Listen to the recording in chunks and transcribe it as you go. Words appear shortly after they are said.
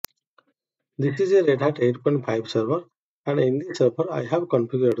This is a Red Hat 8.5 server, and in this server I have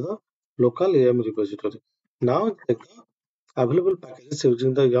configured the local yum repository. Now check the available packages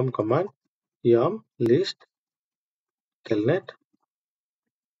using the yum command, yum list telnet.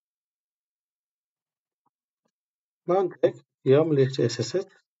 Now check yum list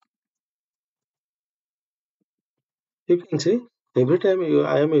SSH. You can see every time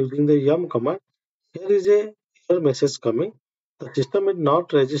I am using the yum command, here is a error message coming. The system is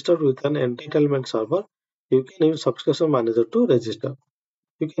not registered with an entitlement server. You can use subscription manager to register.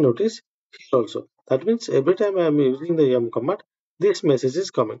 You can notice here also. That means every time I am using the yum command, this message is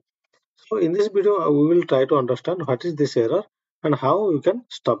coming. So in this video, we will try to understand what is this error and how you can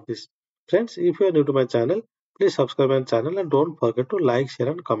stop this. Friends, if you are new to my channel, please subscribe my channel and don't forget to like, share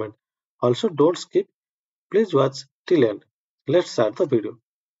and comment. Also, don't skip. Please watch till end. Let's start the video.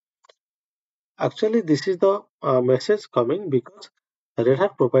 Actually, this is the message coming because Red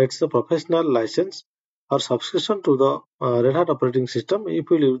Hat provides the professional license or subscription to the Red Hat operating system. If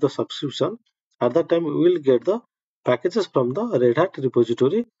we leave the subscription, at that time we will get the packages from the Red Hat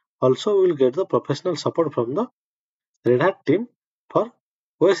repository. Also, we will get the professional support from the Red Hat team for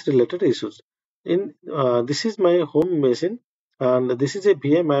OS related issues. In this is my home machine and this is a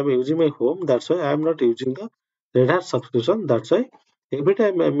VM I am using my home. That's why I am not using the Red Hat subscription. That's why every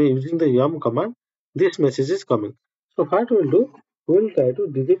time I am using the yum command, this message is coming. So what we will do, we will try to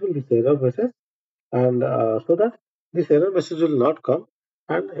disable this error message and so that this error message will not come,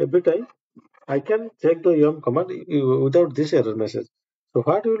 and every time I can check the yum command without this error message. So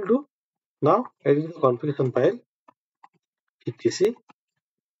what we will do now, edit the configuration file etc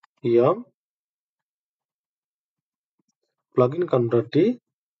yum plugin control T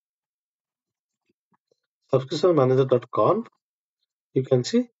subscription manager.conf. You can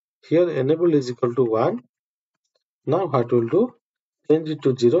see here enable is equal to 1. Now what we'll do, change it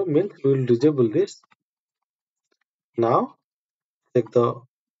to 0 means we will disable this. Now take the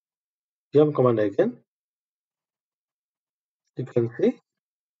yum command again. You can see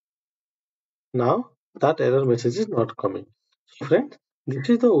now that error message is not coming. So friends, this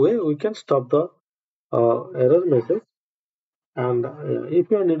is the way we can stop the error message. And if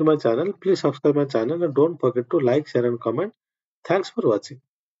you are new to my channel, please subscribe my channel and don't forget to like, share and comment. Thanks for watching.